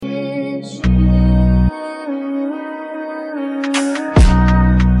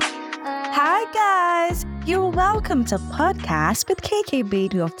Welcome to Podcast with KK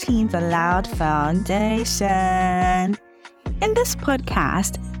Bedu of Teens Aloud Foundation. In this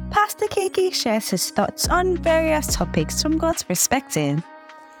podcast, Pastor KK shares his thoughts on various topics from God's perspective.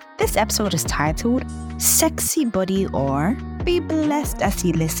 This episode is titled Sexy Body or Be Blessed as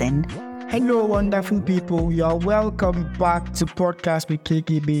You Listen. Hello, wonderful people. You are welcome back to Podcast with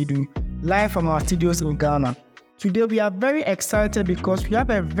KK Bedu, live from our studios in Ghana. Today, we are very excited because we have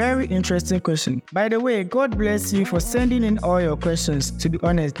a very interesting question. By the way, God bless you for sending in all your questions. To be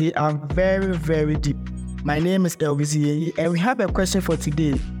honest, they are very, very deep. My name is Elvis, and we have a question for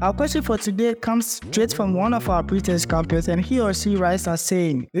today. Our question for today comes straight from one of our pre-test campus, and he or she writes as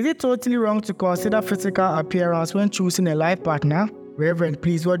saying, is it totally wrong to consider physical appearance when choosing a life partner? Reverend,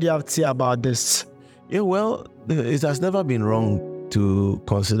 please, what do you have to say about this? Yeah, well, it has never been wrong to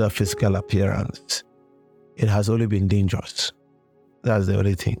consider physical appearance. It has only been dangerous. That's the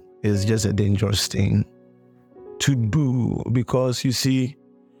only thing. It's just a dangerous thing to do because, you see,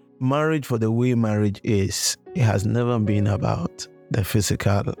 marriage, for the way marriage is, it has never been about the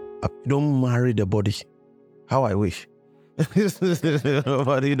physical. You don't marry the body. How I wish. But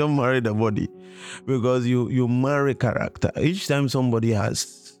you don't marry the body because you marry character. Each time somebody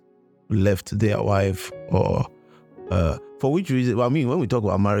has left their wife or for which reason, I mean, when we talk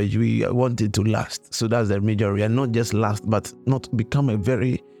about marriage, we want it to last. So that's the major reason, not just last, but not become a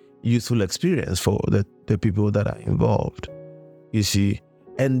very useful experience for the people that are involved. You see,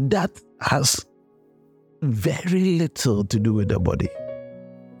 and that has very little to do with the body.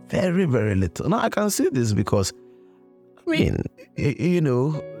 Very, very little. Now, I can say this because, I mean, you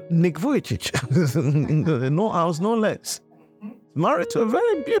know, Nick Vujicic, no arms, no legs, married to a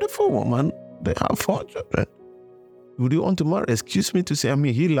very beautiful woman. They have 4 children. Would you want to marry? Excuse me to say, I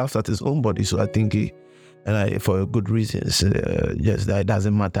mean, he laughs at his own body, so I think for good reasons, just that it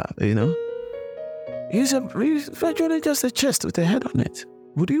doesn't matter, you know. He's virtually just a chest with a head on it.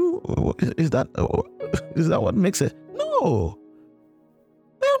 Is that what makes it? No.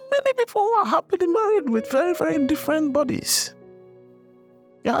 There are many people who are happily married with very, very different bodies.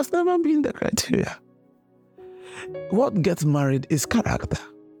 It has never been the criteria. What gets married is character.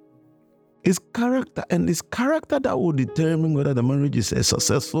 It's character, and it's character that will determine whether the marriage is a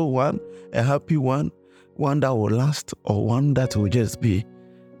successful one, a happy one that will last, or one that will just be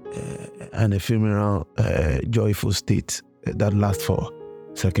an ephemeral, joyful state that lasts for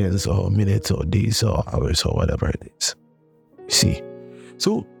seconds or minutes or days or hours or whatever it is. You see?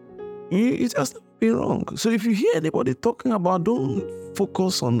 So, it has not been wrong. So if you hear anybody talking about, don't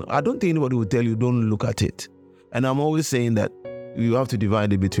focus on, I don't think anybody will tell you, don't look at it. And I'm always saying that you have to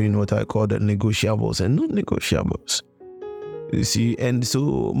divide it between what I call the negotiables and non-negotiables. You see, and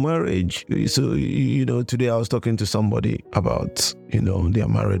so marriage, so, you know, today I was talking to somebody about, you know, their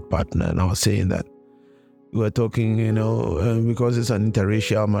married partner, and I was saying that we were talking, you know, because it's an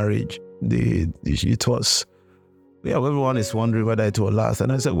interracial marriage, everyone is wondering whether it will last.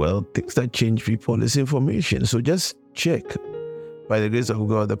 And I said, well, things that change people is information. So just check. By the grace of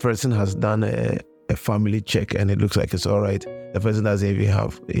God, the person has done a family check and it looks like it's all right. The person doesn't even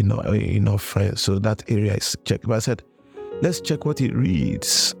have enough friends, so that area is checked. But I said, let's check what he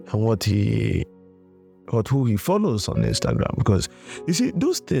reads and who he follows on Instagram, because you see,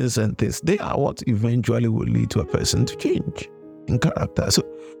 those things they are what eventually will lead to a person to change in character. So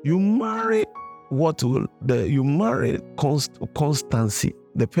you marry constancy,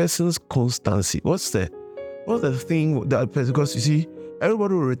 the person's constancy. What's the thing that person? Because you see,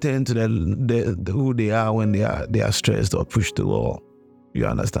 everybody will return to who they are when they are stressed or pushed to wall. You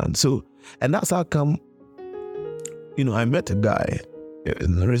understand? So, and that's how come, you know, I met a guy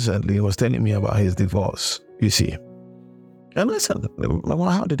recently. He was telling me about his divorce, you see. And I said, well,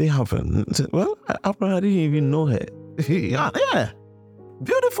 how did it happen? He said, well, I didn't even know her. Yeah.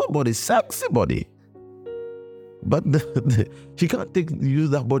 Beautiful body, sexy body. But she can't use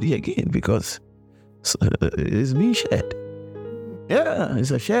that body again because it's being shared. Yeah,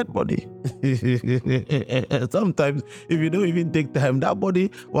 it's a shared body. Sometimes, if you don't even take time, that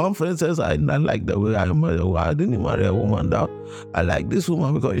body, one friend says, I like the way I didn't marry a woman now. I like this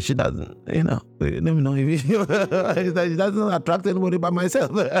woman because she doesn't, you know, let me know if she doesn't attract anybody but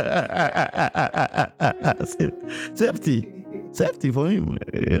myself. Safety for him.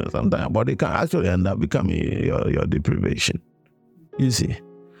 You know, sometimes a body can actually end up becoming your deprivation. You see.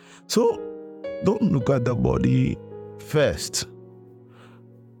 So, don't look at the body first.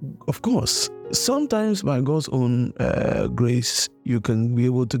 Of course, sometimes by God's own grace, you can be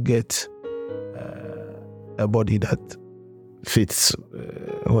able to get a body that fits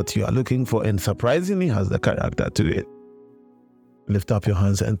what you are looking for and surprisingly has the character to it. Lift up your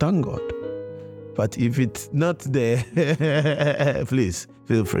hands and thank God. But if it's not there, please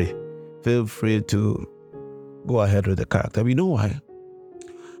feel free. Feel free to go ahead with the character. You know why?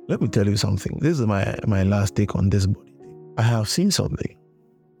 Let me tell you something. This is my last take on this body thing. I have seen something.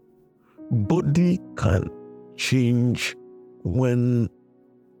 Body can change when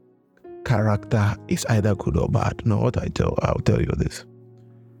character is either good or bad. No, I'll tell you this.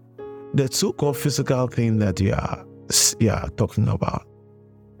 The so-called physical thing that you are talking about.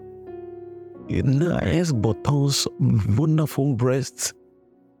 Nice buttons, wonderful breasts,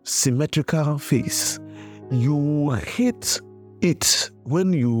 symmetrical face. You hate it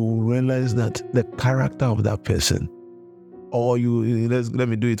when you realize that the character of that person, or let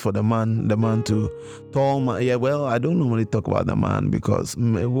me do it for the man to tall man. Yeah, well, I don't normally talk about the man because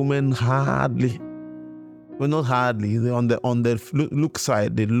women not hardly. On the look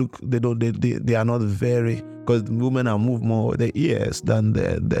side, they are not very, because women are moved more with the ears than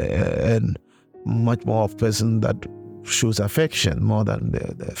and much more of person that shows affection more than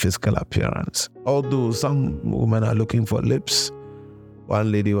the physical appearance. Although some women are looking for lips.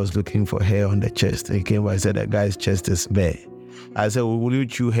 One lady was looking for hair on the chest. He came by and said, the guy's chest is bare. I said, well, will you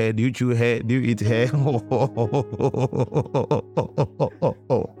chew hair? Do you chew hair? Do you eat hair?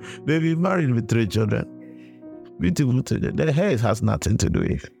 They've been married with 3 children. Beautiful children. The hair has nothing to do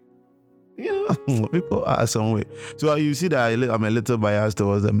with it. People are some way. So you see that I'm a little biased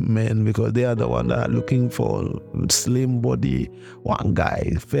towards the men because they are the ones that are looking for slim body, one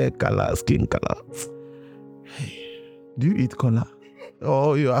guy, fair color, skin color. Do you eat color?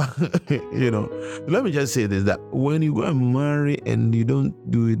 Oh, you are, Let me just say this, that when you go and marry and you don't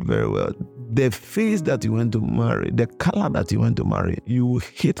do it very well, the face that you want to marry, the color that you want to marry, you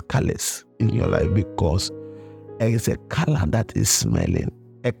hate colors in your life because it's a color that is smelling.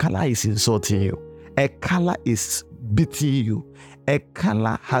 A color is insulting you. A color is beating you. A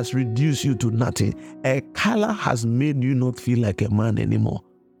color has reduced you to nothing. A color has made you not feel like a man anymore.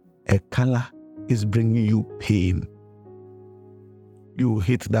 A color is bringing you pain. You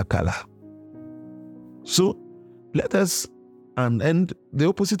hate that color. So let us, and the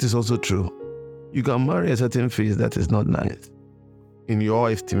opposite is also true. You can marry a certain face that is not nice in your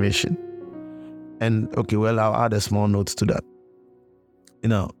estimation. And okay, well, I'll add a small note to that.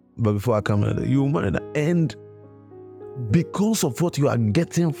 But before I come to you marry that, and because of what you are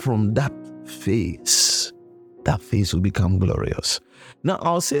getting from that face will become glorious. Now,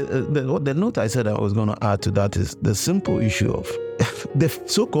 I'll say the note I said I was going to add to that is the simple issue of the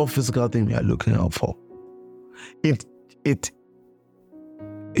so-called physical thing we are looking out for. We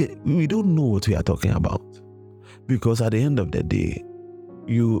don't know what we are talking about, because at the end of the day,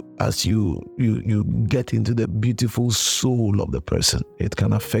 as you get into the beautiful soul of the person, it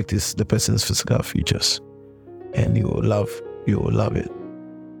can affect the person's physical features, and you will love it.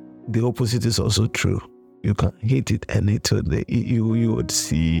 The opposite is also true. You can hate it, and you would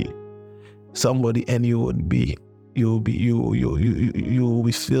see somebody, and you will be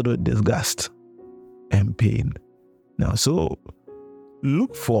filled with disgust and pain. Now, so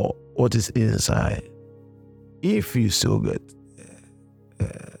look for what is inside. If you still get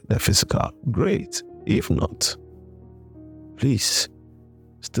the physical, great. If not, please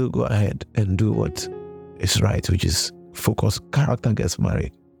still go ahead and do what is right, which is focus. Character gets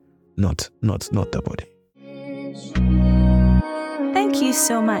married, not the body. Thank you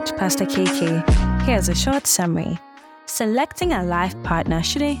so much, Pastor KK. Here's a short summary. Selecting a life partner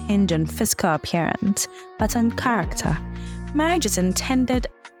shouldn't hinge on physical appearance, but on character. Marriage is intended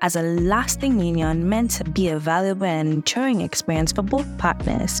as a lasting union meant to be a valuable and enduring experience for both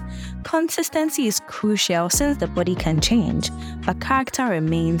partners. Consistency is crucial since the body can change, but character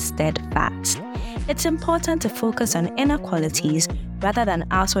remains steadfast. It's important to focus on inner qualities rather than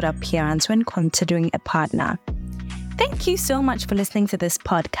outward appearance when considering a partner. Thank you so much for listening to this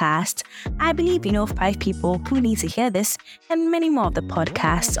podcast. I believe you know 5 people who need to hear this and many more of the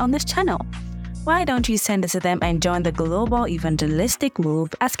podcasts on this channel. Why don't you send it to them and join the global evangelistic move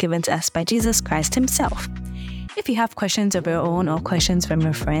as given to us by Jesus Christ himself? If you have questions of your own or questions from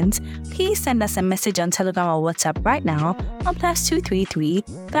your friends, please send us a message on Telegram or WhatsApp right now on +233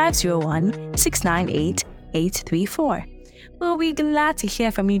 501 698 834. We'll be glad to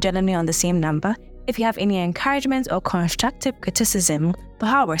hear from you generally on the same number if you have any encouragement or constructive criticism for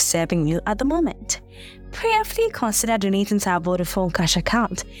how we're serving you at the moment. Prayerfully consider donating to our Vodafone Cash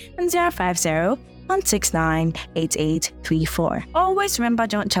account on 050-169-8834. Always remember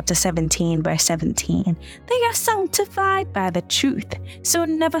John chapter 17 verse 17. They are sanctified by the truth. So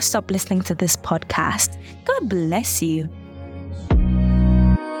never stop listening to this podcast. God bless you.